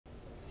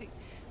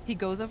He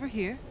goes over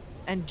here,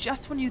 and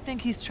just when you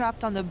think he's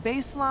trapped on the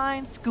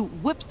baseline, Scoot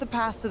whips the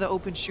pass to the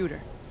open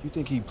shooter. You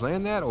think he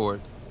planned that, or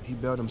he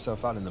bailed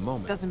himself out in the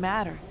moment? Doesn't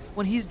matter.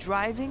 When he's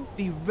driving,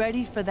 be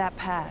ready for that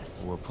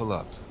pass. Or pull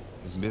up.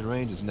 His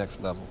mid-range is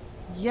next level.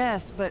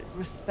 Yes, but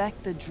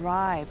respect the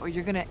drive, or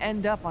you're gonna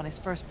end up on his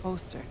first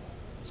poster.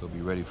 So be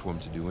ready for him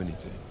to do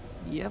anything.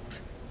 Yep.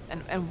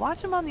 And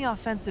watch him on the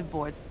offensive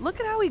boards. Look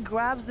at how he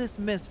grabs this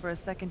miss for a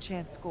second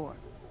chance score.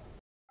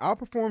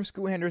 Outperform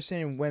Scoot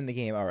Henderson and win the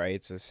game. Alright,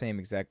 it's the same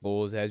exact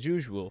goals as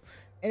usual.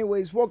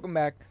 Anyways, welcome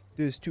back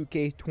to this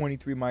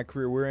 2K23 My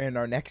Career. We're in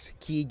our next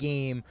key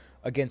game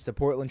against the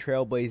Portland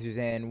Trailblazers.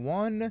 And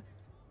 1,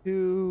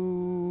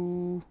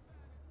 2,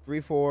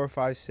 3, 4,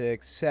 5,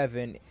 6,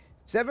 7.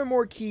 7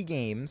 more key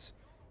games.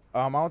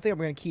 I don't think I'm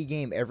going to key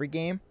game every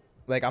game.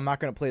 Like, I'm not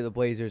going to play the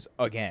Blazers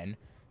again.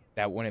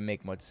 That wouldn't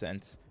make much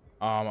sense.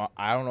 I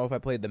don't know if I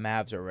played the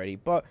Mavs already,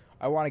 but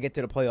I want to get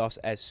to the playoffs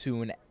as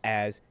soon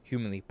as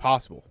humanly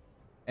possible.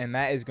 And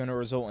that is going to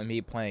result in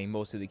me playing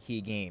most of the key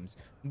games.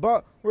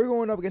 But we're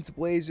going up against the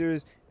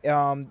Blazers.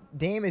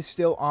 Dame is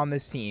still on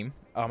this team.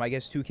 I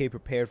guess 2K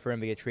prepared for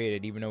him to get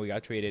traded, even though he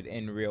got traded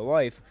in real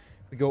life.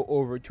 We go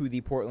over to the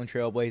Portland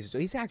Trail Blazers. So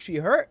he's actually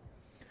hurt.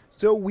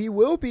 So we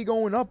will be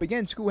going up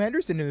against Scoot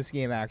Henderson in this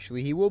game,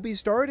 actually. He will be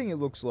starting, it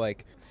looks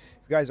like.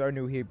 If you guys are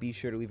new here, be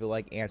sure to leave a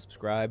like and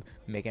subscribe.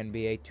 We make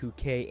NBA,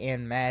 2K,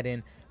 and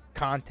Madden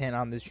content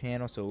on this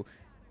channel, so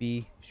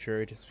be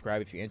sure to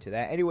subscribe if you're into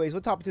that. Anyways,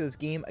 let's hop into this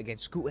game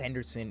against Scoot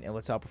Henderson, and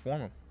let's outperform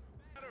him.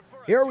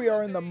 Here we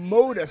are in the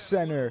Moda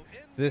Center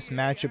for this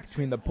matchup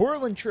between the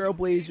Portland Trail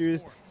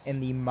Blazers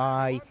and the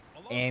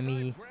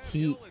Miami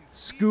Heat.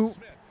 Scoot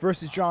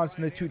versus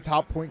Johnson, the two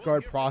top point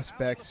guard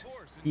prospects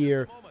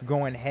here,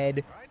 going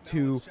head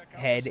to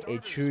head.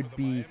 It should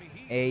be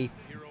a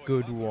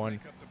good one.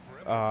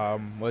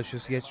 Let's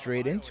just get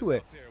straight into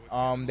it.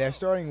 They're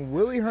starting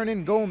Willy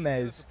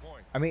Hernangomez.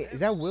 I mean, is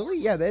that Willie?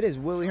 Yeah, that is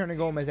Willy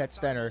Hernangomez at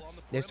center.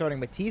 They're starting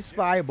Matisse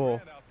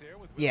Thybulle.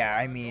 Yeah,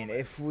 I mean,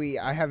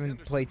 I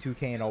haven't played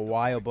 2K in a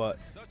while, but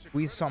if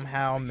we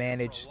somehow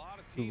manage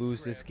to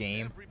lose this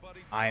game,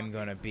 I'm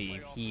gonna be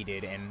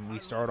heated. And we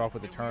start off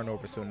with a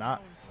turnover, so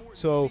not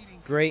so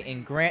great.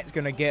 And Grant's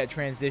gonna get a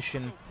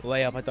transition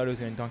layup. I thought he was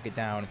gonna dunk it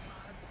down.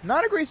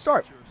 Not a great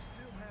start.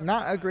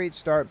 Not a great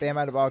start. Bam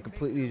Adebayo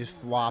completely just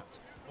flopped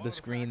the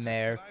screen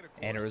there,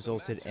 and it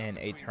resulted in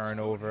a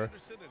turnover.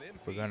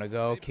 We're gonna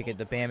go kick it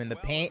to Bam in the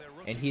paint,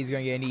 and he's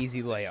gonna get an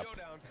easy layup.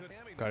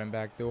 Got him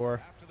back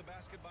door.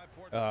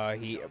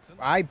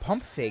 I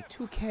pump fake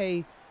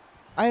 2K.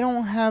 I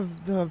don't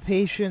have the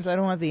patience. I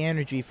don't have the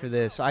energy for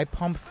this. I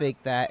pump fake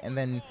that, and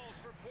then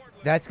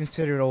that's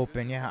considered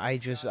open. Yeah, I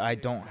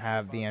don't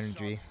have the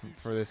energy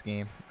for this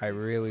game. I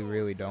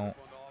really don't.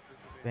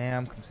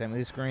 Bam comes in with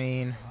the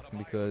screen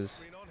because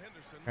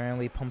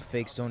apparently pump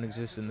fakes don't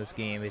exist in this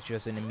game. It's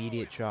just an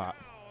immediate shot.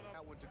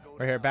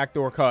 Right here,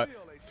 backdoor cut.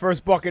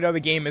 First bucket of the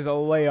game is a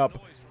layup.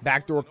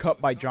 Backdoor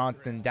cut by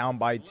Johnson, down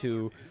by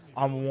 2.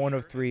 I'm 1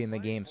 of 3 in the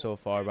game so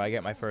far, but I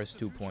get my first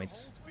 2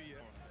 points.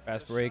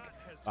 Fast break,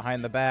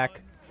 behind the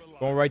back,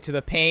 going right to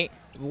the paint.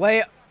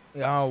 Layup.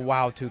 Oh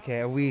wow,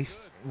 2K.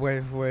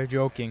 We're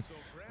joking.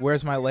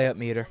 Where's my layup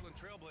meter?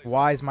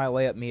 Why is my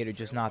layup meter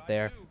just not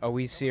there? Are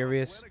we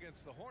serious?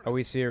 Are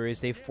we serious?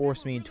 They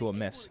forced me into a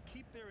miss.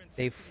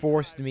 They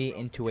forced me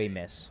into a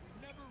miss.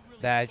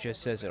 That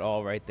just says it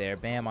all right there.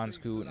 Bam on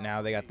Scoot.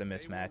 Now they got the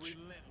mismatch.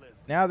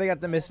 Now they got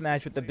the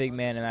mismatch with the big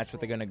man, and that's what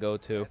they're going to go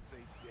to.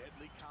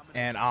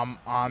 And I'm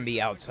on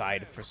the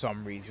outside for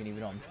some reason,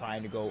 even though I'm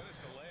trying to go.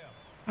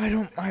 I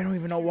don't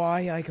even know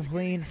why I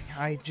complain.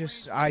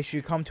 I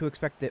should come to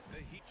expect it.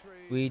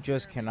 We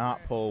just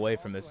cannot pull away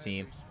from this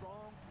team.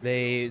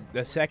 The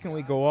second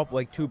we go up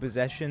like 2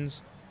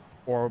 possessions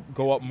or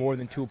go up more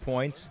than 2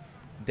 points,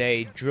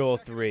 they drill a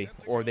 3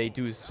 or they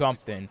do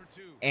something.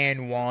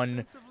 And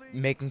 1,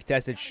 making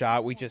contested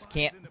shot. We just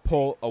can't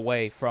pull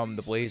away from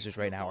the Blazers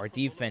right now. Our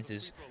defense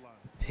is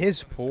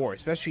piss poor,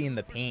 especially in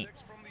the paint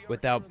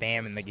without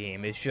Bam in the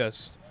game. It's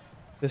just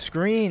the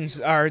screens,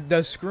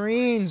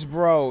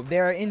 bro.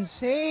 They're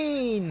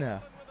insane.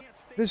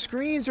 The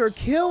screens are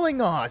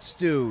killing us,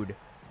 dude.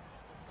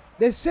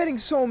 They're setting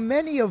so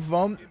many of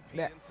them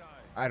that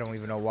I don't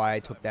even know why I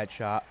took that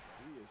shot.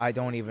 I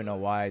don't even know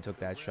why I took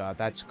that shot.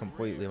 That's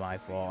completely my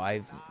fault.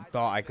 I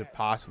thought I could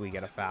possibly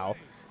get a foul.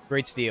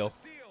 Great steal.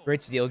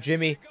 Great steal.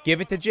 Jimmy, give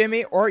it to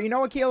Jimmy. Or, you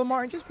know what, Caleb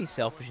Martin? Just be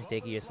selfish and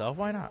take it yourself.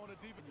 Why not?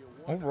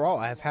 Overall,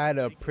 I've had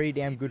a pretty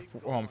damn good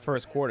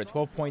first quarter.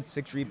 12 points,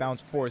 6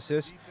 rebounds, 4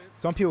 assists.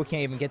 Some people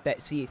can't even get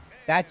that. See,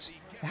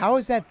 how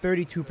is that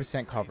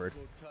 32% covered?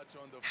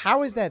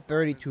 How is that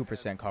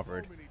 32%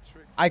 covered?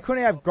 I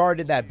couldn't have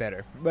guarded that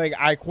better. Like,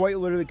 I quite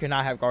literally could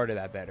not have guarded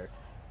that better.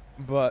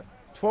 But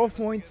 12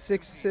 points,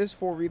 6 assists,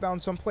 4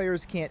 rebounds. Some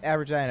players can't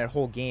average that in a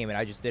whole game, and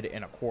I just did it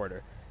in a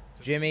quarter.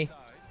 Jimmy,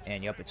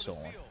 and yep, it's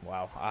stolen.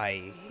 Wow,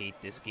 I hate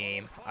this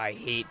game. I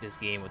hate this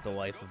game with the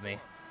life of me.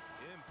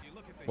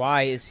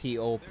 Why is he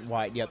open?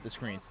 Why? Yep, the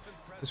screens.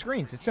 The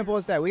screens. It's simple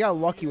as that. We got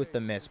lucky with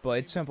the miss, but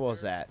it's simple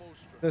as that.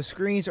 The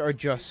screens are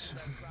just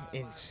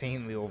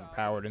insanely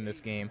overpowered in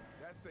this game.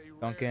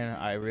 Duncan,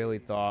 I really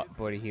thought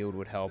Buddy Hield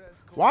would help.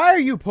 Why are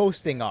you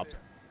posting up?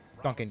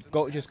 Duncan,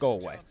 just go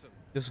away.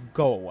 Just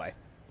go away.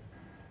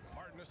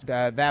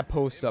 That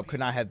post up could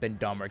not have been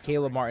dumber.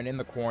 Caleb Martin in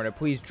the corner.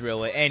 Please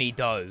drill it. And he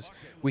does.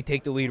 We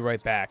take the lead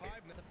right back.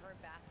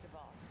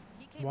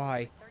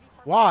 Why?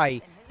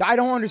 Why? I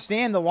don't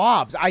understand the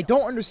lobs. I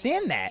don't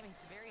understand that.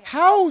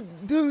 How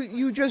do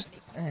you just...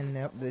 And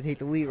they take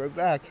the lead right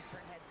back.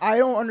 I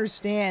don't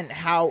understand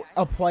how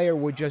a player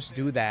would just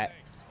do that.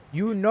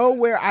 You know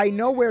where... I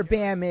know where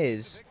Bam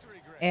is.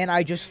 And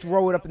I just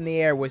throw it up in the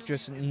air with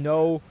just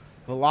no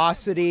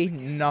velocity,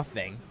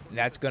 nothing.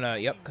 That's gonna...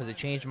 Yep, because it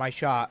changed my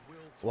shot.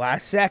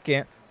 Last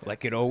second,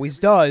 like it always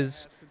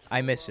does,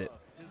 I miss it.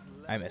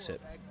 I miss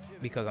it.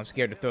 Because I'm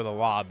scared to throw the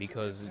lob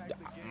because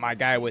my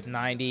guy with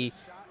 90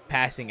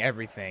 passing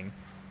everything.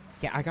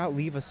 Yeah, I got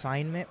leave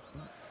assignment.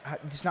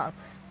 It's not...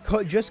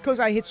 Just because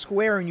I hit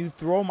square and you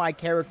throw my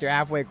character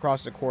halfway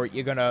across the court,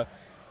 you're going to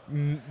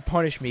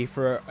punish me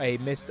for a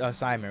missed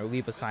assignment or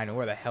leave assignment,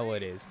 where the hell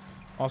it is.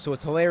 Also,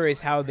 it's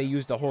hilarious how they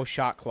use the whole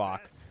shot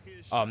clock,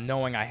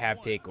 knowing I have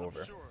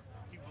takeover.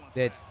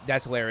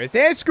 That's hilarious.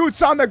 And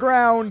Scoot's on the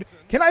ground.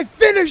 Can I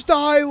finish the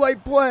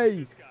highlight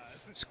play?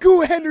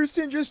 Scoot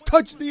Henderson just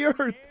touched the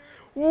earth.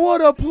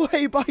 What a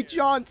play by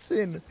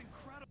Johnson.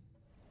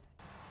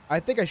 I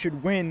think I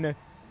should win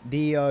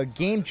the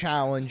game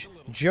challenge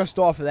just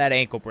off of that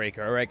ankle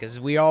breaker, all right? Because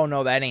we all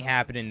know that ain't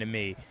happening to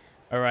me,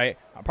 all right?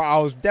 I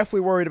was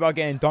definitely worried about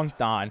getting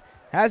dunked on.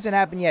 Hasn't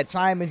happened yet.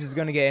 Simons is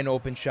going to get an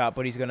open shot,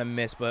 but he's going to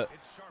miss. But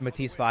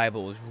Matisse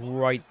Thybulle is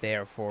right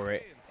there for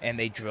it, and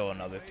they drill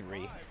another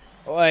three.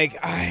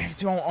 Like, I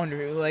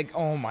don't like,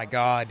 oh my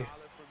God.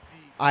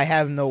 I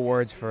have no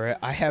words for it.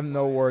 I have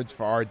no words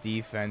for our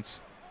defense.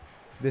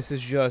 This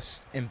is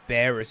just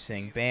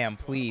embarrassing. Bam,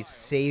 please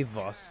save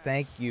us.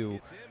 Thank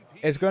you.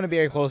 It's going to be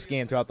a close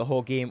game throughout the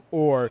whole game,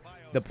 or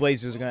the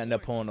Blazers are going to end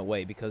up pulling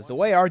away, because the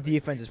way our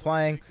defense is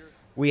playing,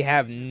 we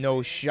have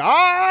no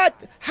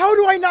shot. How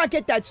do I not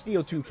get that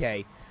steal,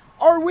 2K?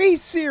 Are we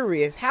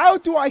serious? How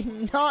do I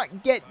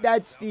not get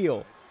that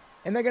steal?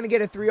 And they're going to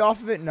get a three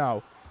off of it?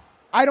 No.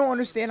 I don't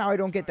understand how I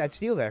don't get that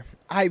steal there.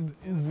 I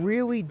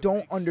really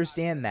don't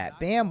understand that.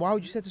 Bam, why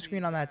would you set the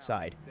screen on that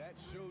side?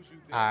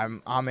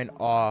 I'm in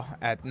awe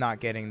at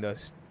not getting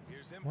this.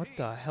 What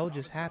the hell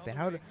just happened?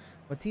 How did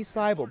Matisse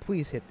Thybulle,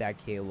 please hit that,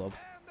 Caleb.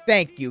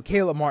 Thank you,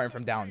 Caleb Martin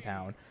from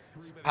downtown.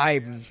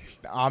 I'm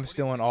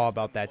still in awe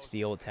about that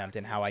steal attempt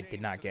and how I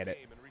did not get it.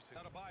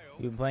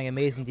 We've been playing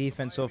amazing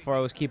defense so far.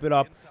 Let's keep it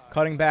up.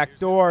 Cutting back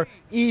door.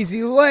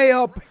 Easy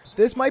layup.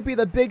 This might be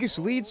the biggest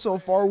lead so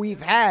far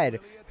we've had.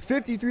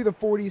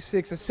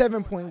 53-46, a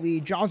 7-point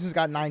lead. Johnson's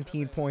got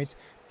 19 points,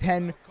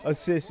 10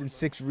 assists, and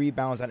 6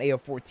 rebounds on 8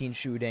 of 14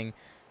 shooting.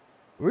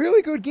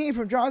 Really good game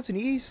from Johnson.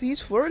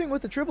 He's flirting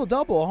with the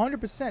triple-double,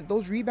 100%.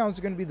 Those rebounds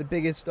are going to be the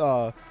biggest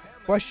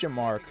question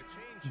mark,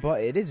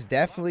 but it is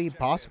definitely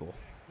possible.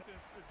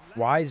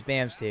 Why is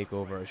Bam's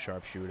takeover a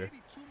sharpshooter?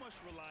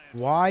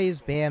 Why is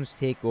Bam's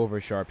takeover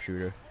a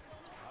sharpshooter?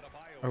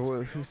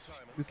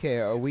 Okay,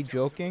 are we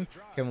joking?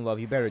 Kevin Love,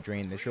 you better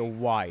drain this. You're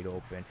wide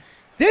open.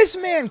 This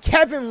man,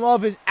 Kevin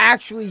Love, is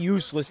actually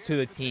useless to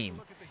the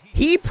team.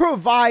 He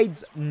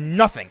provides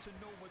nothing.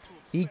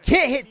 He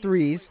can't hit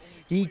threes.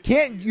 You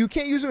can't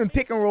use him in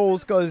pick and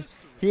rolls because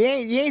he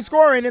ain't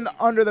scoring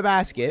under the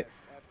basket.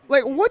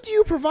 Like, what do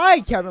you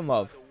provide, Kevin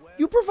Love?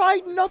 You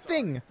provide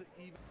nothing.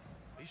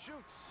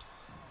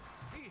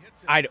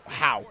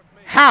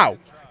 How?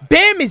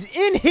 Bam is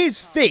in his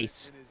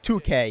face,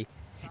 2K.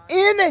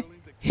 In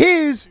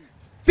his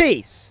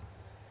face.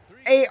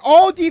 A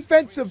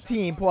all-defensive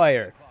team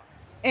player.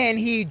 And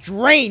he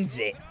drains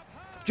it.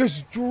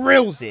 Just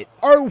drills it.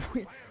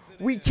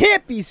 We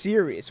can't be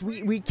serious.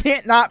 We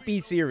can't not be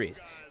serious.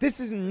 This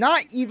is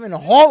not even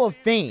Hall of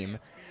Fame.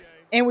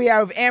 And we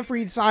have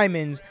Anfernee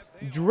Simons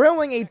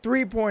drilling a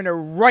three-pointer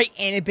right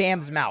in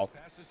Bam's mouth.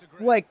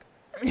 Like,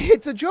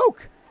 it's a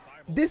joke.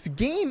 This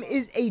game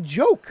is a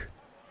joke.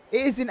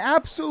 It is an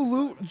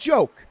absolute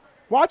joke.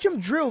 Watch him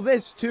drill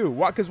this, too.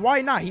 Because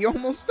why not? He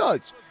almost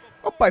does.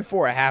 Up by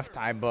 4 at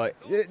halftime, but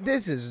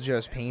this is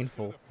just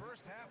painful.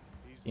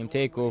 Team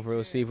takeover.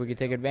 Let's see if we can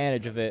take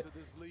advantage of it.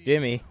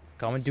 Jimmy,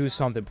 come and do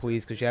something,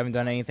 please, because you haven't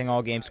done anything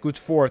all game. Scoots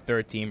 4 of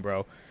 13,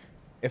 bro.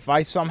 If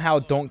I somehow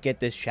don't get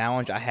this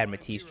challenge, I had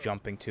Matisse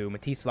jumping, too.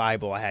 Matisse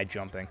Thybulle, I had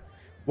jumping.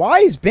 Why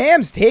is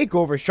Bam's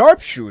takeover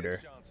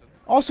sharpshooter?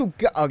 Also,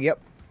 oh, yep.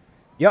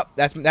 Yep,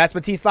 that's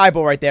Matisse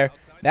Thybulle right there.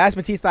 That's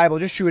Matisse Thybulle.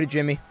 Just shoot it,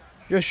 Jimmy.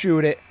 Just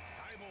shoot it.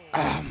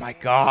 Oh, my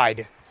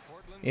God.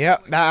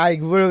 Yep, I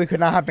literally could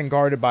not have been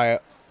guarded by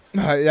it.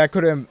 That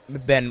could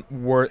have been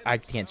worse. I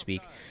can't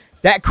speak.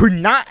 That could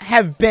not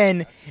have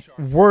been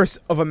worse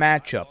of a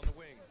matchup.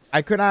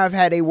 I could not have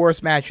had a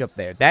worse matchup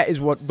there.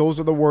 Those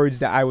are the words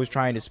that I was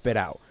trying to spit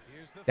out.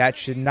 That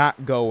should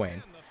not go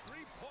in.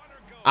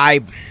 I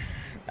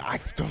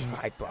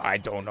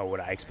don't know what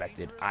I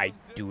expected. I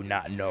do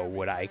not know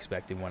what I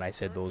expected when I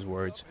said those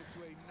words.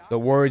 The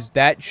words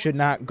that should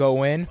not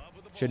go in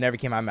should never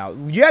came out of my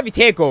mouth. You have your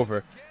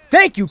takeover.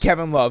 Thank you,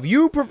 Kevin Love.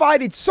 You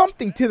provided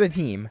something to the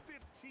team.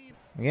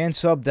 Again,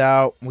 subbed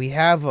out. We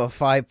have a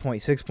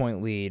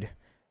 5.6-point lead.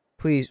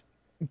 Please.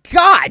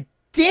 God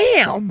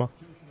damn!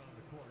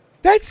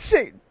 That's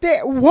it.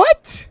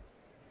 What?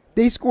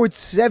 They scored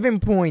 7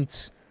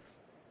 points,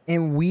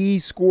 and we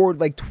scored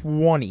like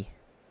 20.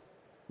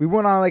 We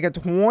went on like a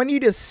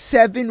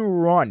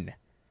 20-7 run.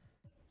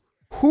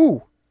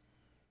 Who?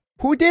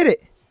 Who did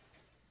it?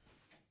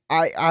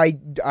 I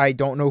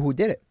don't know who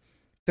did it.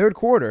 Third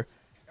quarter.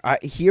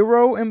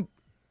 Hero?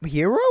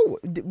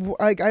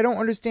 Like, I don't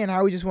understand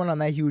how he just went on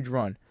that huge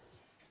run.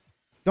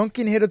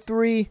 Duncan hit a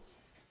 3.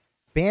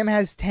 Bam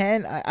has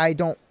 10.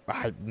 I'm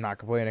not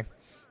complaining.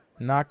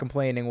 Not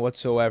complaining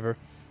whatsoever.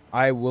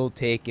 I will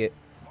take it.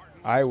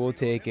 I will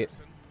take it.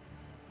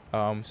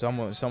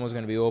 Someone's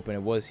going to be open.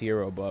 It was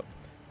Hero, but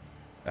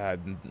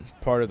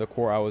part of the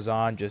court I was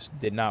on just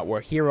did not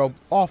work. Hero,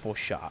 awful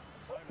shot.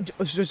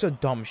 It's just a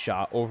dumb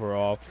shot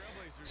overall.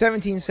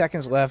 17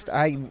 seconds left.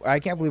 I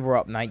can't believe we're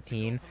up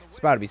 19. It's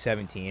about to be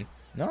 17.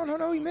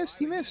 No, he missed.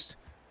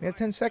 We have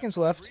 10 seconds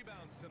left.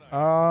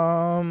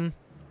 Come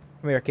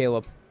here,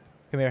 Caleb.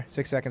 Come here.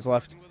 6 seconds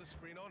left.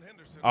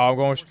 Oh, I'm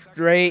going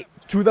straight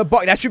to the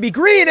bucket. That should be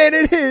green, and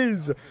it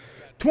is!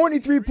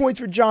 23 points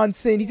for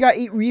Johnson. He's got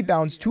 8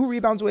 rebounds. 2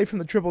 rebounds away from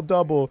the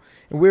triple-double.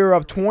 And we're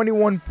up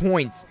 21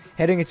 points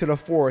heading into the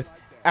fourth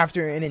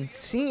after an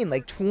insane,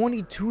 like,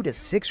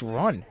 22-6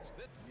 run.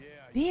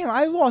 Damn,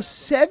 I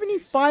lost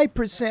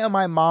 75% of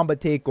my Mamba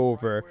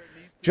takeover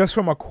just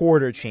from a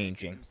quarter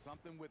changing.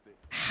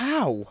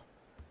 How?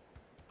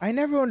 I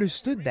never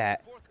understood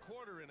that.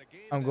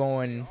 I'm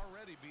going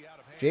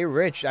Jay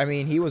Rich. I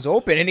mean, he was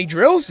open and he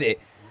drills it.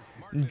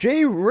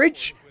 Jay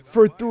Rich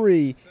for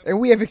 3, and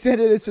we have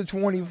extended this to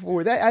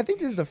 24. I think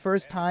this is the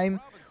first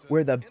time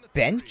where the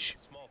bench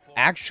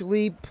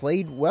actually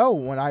played well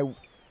when I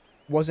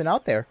wasn't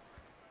out there.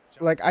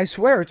 Like, I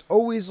swear, it's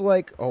always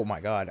like, oh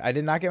my god, I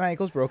did not get my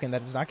ankles broken.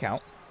 That does not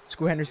count.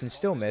 Scoot Henderson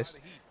still missed.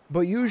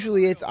 But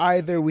usually it's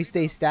either we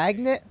stay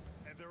stagnant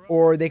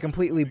or they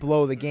completely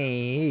blow the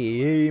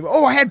game.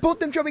 Oh, I had both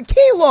them jumping.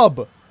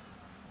 Caleb!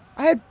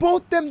 I had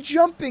both them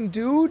jumping,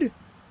 dude.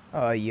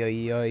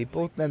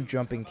 Both them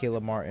jumping,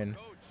 Caleb Martin.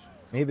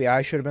 Maybe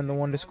I should have been the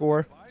one to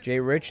score.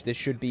 Jay Rich, this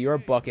should be your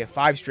bucket.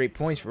 5 straight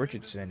points for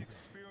Richardson.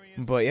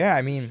 But yeah,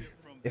 I mean,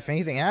 if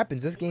anything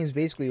happens, this game's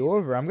basically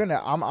over.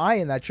 I'm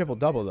eyeing that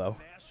triple-double, though.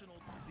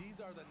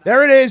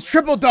 There it is,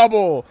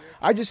 triple-double.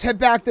 I just hit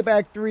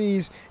back-to-back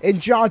threes, and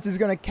Johnson's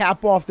going to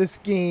cap off this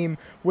game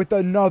with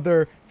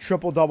another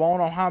triple-double. I don't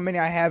know how many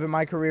I have in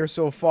my career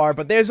so far,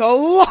 but there's a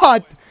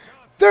lot.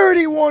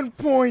 31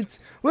 points.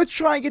 Let's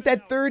try and get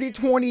that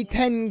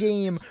 30-20-10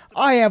 game.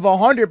 I have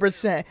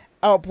 100%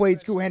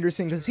 outplayed Scoot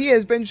Henderson because he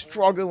has been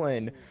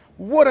struggling.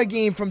 What a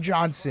game from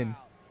Johnson.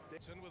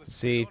 Let's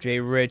see, Jay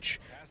Rich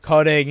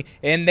cutting,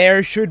 and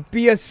there should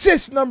be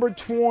assist number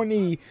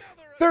 20.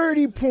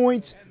 30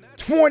 points,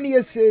 20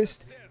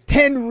 assists,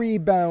 10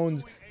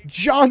 rebounds.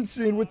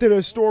 Johnson with an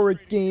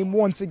historic game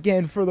once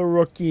again for the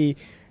rookie.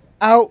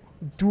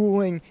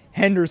 Out-dueling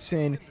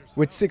Henderson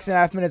with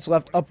 6.5 minutes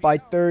left, up by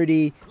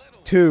 32.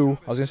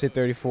 I was going to say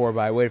 34,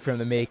 but I waited for him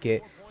to make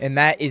it. And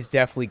that is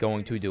definitely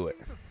going to do it.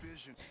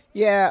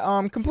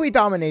 Yeah, complete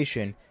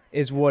domination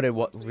is what it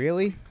was.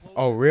 Really?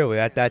 Oh, really?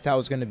 That's how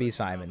it's going to be,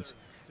 Simons.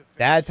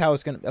 That's how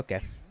it's going to...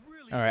 Okay.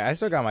 All right, I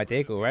still got my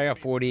takeover. I got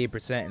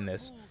 48% in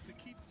this.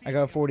 I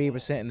got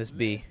 48% in this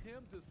B.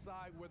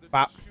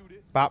 Bop,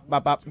 bop,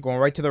 bop, bop. Going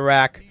right to the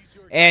rack.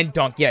 And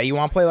dunk. Yeah, you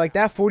want to play like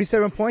that?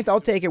 47 points? I'll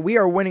take it. We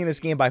are winning this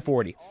game by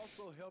 40.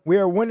 We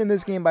are winning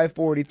this game by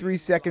 40. 3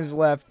 seconds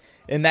left,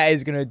 and that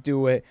is going to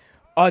do it.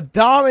 A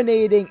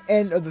dominating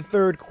end of the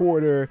third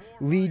quarter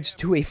leads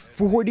to a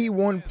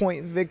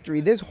 41-point victory.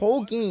 This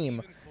whole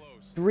game,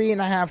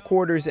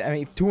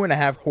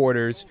 2.5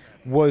 quarters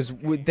was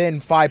within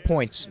 5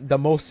 points, the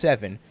most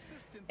 7.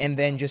 And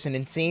then just an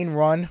insane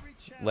run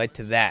led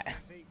to that.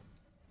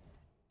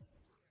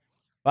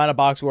 Final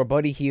box score,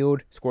 Buddy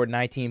Hield scored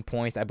 19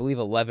 points. I believe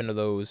 11 of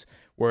those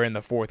were in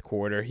the fourth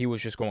quarter. He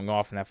was just going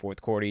off in that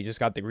fourth quarter. He just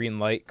got the green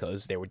light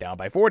because they were down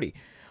by 40.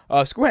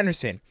 Scoot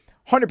Henderson,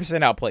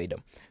 100% outplayed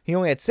him. He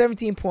only had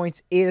 17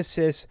 points, 8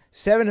 assists,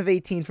 7 of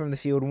 18 from the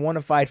field, 1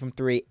 of 5 from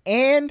 3,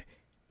 and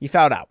he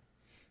fouled out.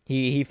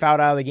 He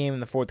fouled out of the game in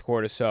the fourth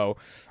quarter, so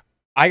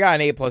I got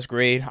an A+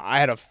 grade. I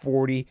had a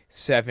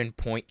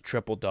 47-point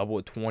triple-double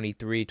with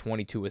 23,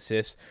 22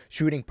 assists,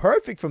 shooting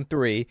perfect from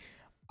 3.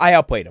 I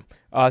outplayed him.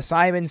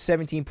 Simon,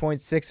 17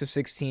 points, 6 of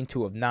 16,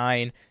 2 of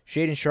 9.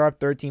 Shaden Sharp,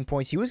 13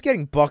 points. He was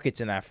getting buckets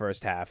in that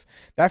first half.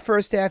 That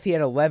first half, he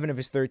had 11 of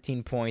his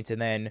 13 points,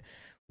 and then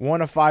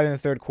 1 of 5 in the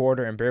third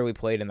quarter and barely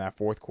played in that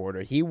fourth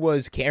quarter. He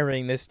was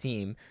carrying this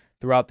team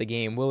throughout the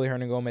game. Willie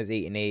Hernangomez,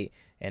 8 and 8,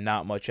 and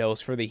not much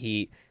else for the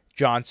Heat.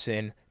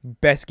 Johnson,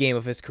 best game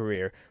of his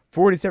career.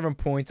 47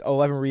 points,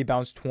 11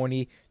 rebounds,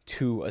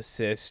 22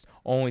 assists,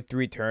 only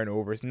 3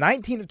 turnovers,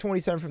 19 of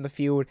 27 from the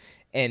field,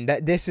 and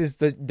this is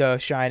the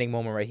shining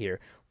moment right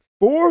here.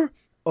 4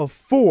 of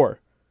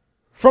 4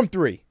 from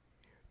 3.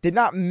 Did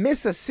not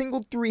miss a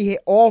single 3,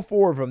 hit all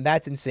 4 of them.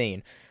 That's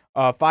insane.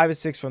 5 of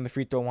 6 from the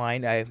free throw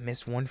line. I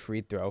missed 1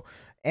 free throw.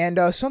 And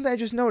something I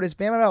just noticed,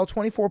 Bam Adebayo,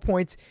 24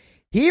 points.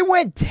 He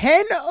went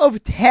 10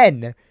 of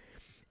 10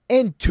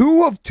 and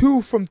 2 of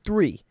 2 from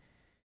 3.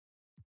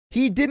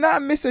 He did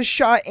not miss a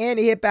shot, and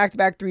he hit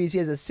back-to-back threes. He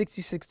has a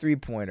 66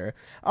 three-pointer.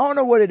 I don't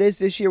know what it is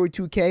this year with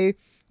 2K,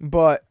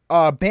 but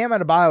Bam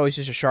Adebayo is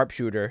just a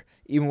sharpshooter,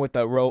 even with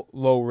a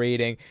low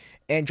rating.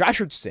 And Josh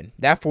Richardson,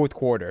 that fourth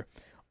quarter,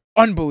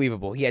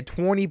 unbelievable. He had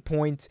 20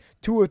 points,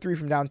 2 of 3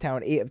 from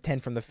downtown, 8 of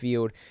 10 from the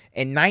field,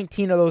 and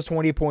 19 of those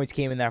 20 points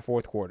came in that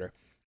fourth quarter.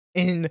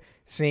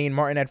 Insane.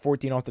 Martin had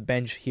 14 off the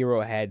bench.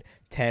 Hero had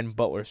 10.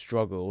 Butler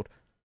struggled.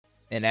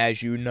 And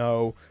as you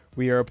know,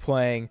 we are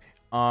playing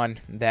on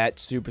that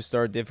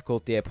superstar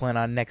difficulty. I plan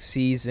on next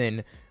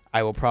season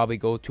I will probably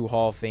go to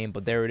Hall of Fame,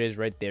 but there it is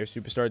right there.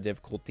 Superstar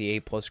difficulty,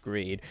 A+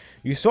 grade.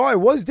 You saw it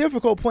was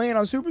difficult playing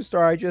on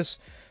Superstar.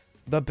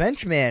 The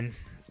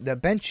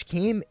bench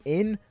came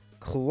in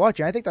clutch.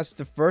 And I think that's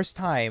the first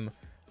time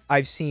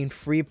I've seen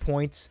free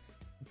points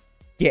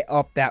get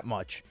up that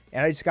much.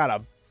 And I just got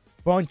a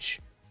bunch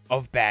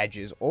of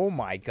badges. Oh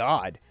my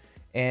God.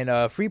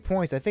 And free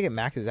points, I think it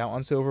maxes out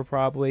on silver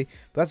probably.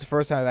 But that's the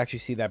first time I've actually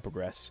seen that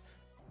progress.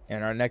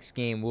 And our next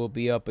game will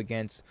be up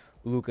against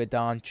Luka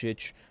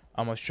Doncic.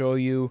 I'm going to show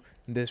you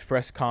this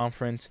press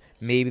conference,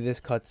 maybe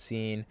this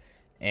cutscene,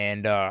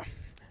 and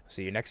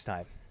see you next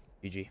time.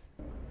 GG.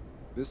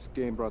 This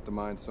game brought to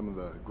mind some of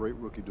the great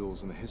rookie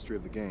duels in the history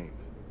of the game.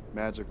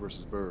 Magic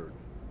versus Bird,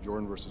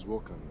 Jordan versus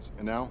Wilkins,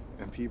 and now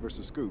MP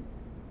versus Scoot.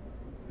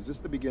 Is this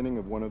the beginning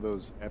of one of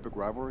those epic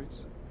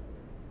rivalries?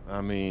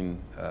 I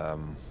mean,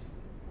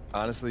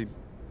 honestly,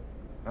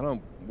 I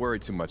don't worry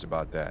too much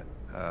about that.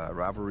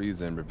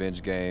 Rivalries and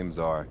revenge games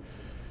are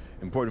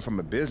important from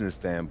a business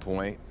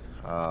standpoint.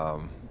 I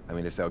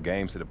mean, they sell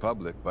games to the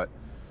public, but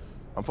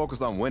I'm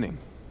focused on winning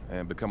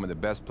and becoming the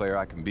best player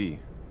I can be.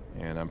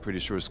 And I'm pretty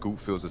sure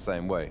Scoot feels the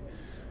same way.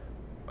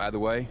 Either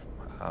way,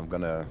 I'm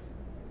gonna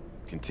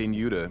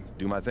continue to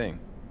do my thing.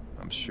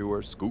 I'm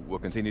sure Scoot will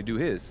continue to do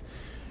his.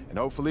 And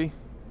hopefully,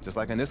 just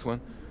like in this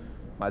one,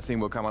 my team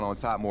will come out on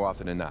top more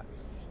often than not.